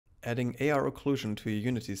Adding AR occlusion to your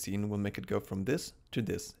Unity scene will make it go from this to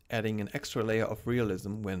this, adding an extra layer of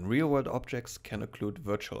realism when real-world objects can occlude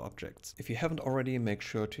virtual objects. If you haven't already, make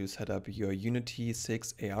sure to set up your Unity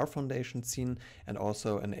 6 AR foundation scene and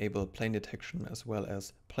also enable plane detection as well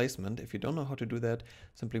as placement. If you don't know how to do that,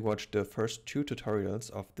 simply watch the first 2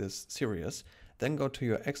 tutorials of this series. Then go to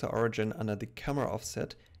your XR origin under the camera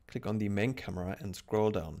offset, click on the main camera and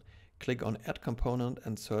scroll down. Click on Add Component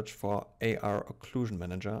and search for AR Occlusion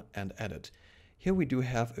Manager and add it. Here we do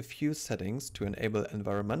have a few settings to enable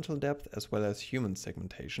environmental depth as well as human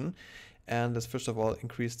segmentation. And let's first of all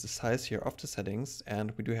increase the size here of the settings,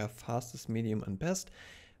 and we do have fastest, medium and best.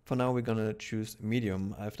 For now we're gonna choose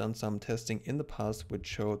medium. I've done some testing in the past which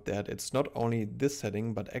showed that it's not only this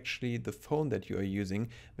setting but actually the phone that you are using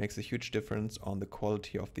makes a huge difference on the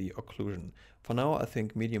quality of the occlusion. For now I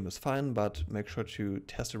think medium is fine, but make sure to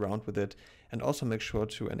test around with it and also make sure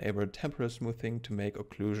to enable temporal smoothing to make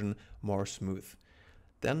occlusion more smooth.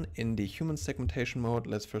 Then in the human segmentation mode,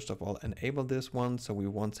 let's first of all enable this one. So we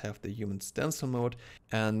once have the human stencil mode,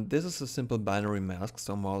 and this is a simple binary mask,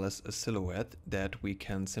 so more or less a silhouette that we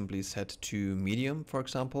can simply set to medium, for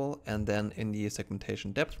example. And then in the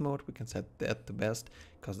segmentation depth mode, we can set that to best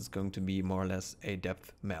because it's going to be more or less a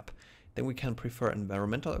depth map. Then we can prefer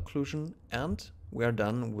environmental occlusion, and we are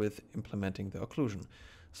done with implementing the occlusion.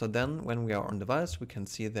 So then when we are on device, we can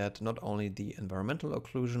see that not only the environmental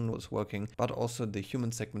occlusion was working, but also the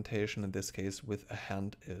human segmentation, in this case with a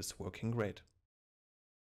hand, is working great.